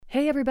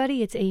Hey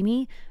everybody, it's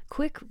Amy.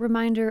 Quick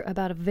reminder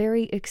about a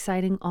very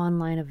exciting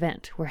online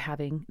event we're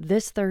having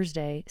this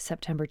Thursday,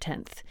 September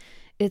 10th.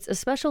 It's a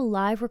special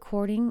live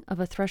recording of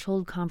a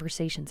Threshold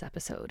Conversations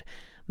episode.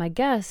 My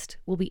guest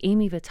will be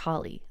Amy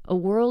Vitale, a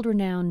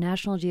world-renowned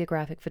National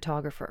Geographic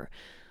photographer.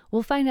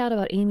 We'll find out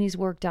about Amy's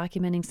work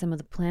documenting some of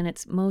the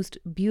planet's most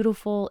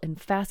beautiful and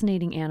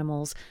fascinating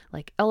animals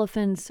like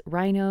elephants,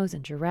 rhinos,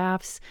 and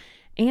giraffes,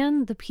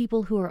 and the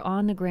people who are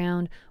on the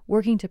ground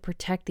working to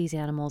protect these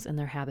animals and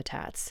their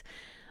habitats.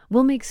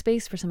 We'll make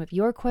space for some of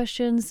your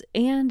questions,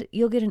 and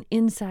you'll get an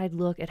inside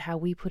look at how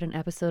we put an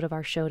episode of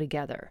our show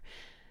together.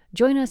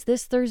 Join us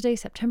this Thursday,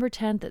 September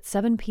 10th at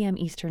 7 p.m.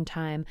 Eastern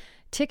Time.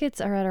 Tickets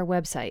are at our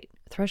website,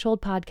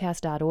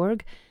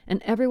 thresholdpodcast.org,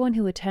 and everyone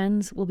who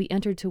attends will be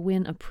entered to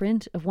win a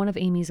print of one of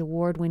Amy's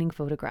award-winning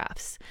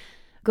photographs.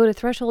 Go to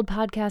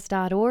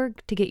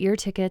thresholdpodcast.org to get your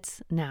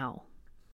tickets now.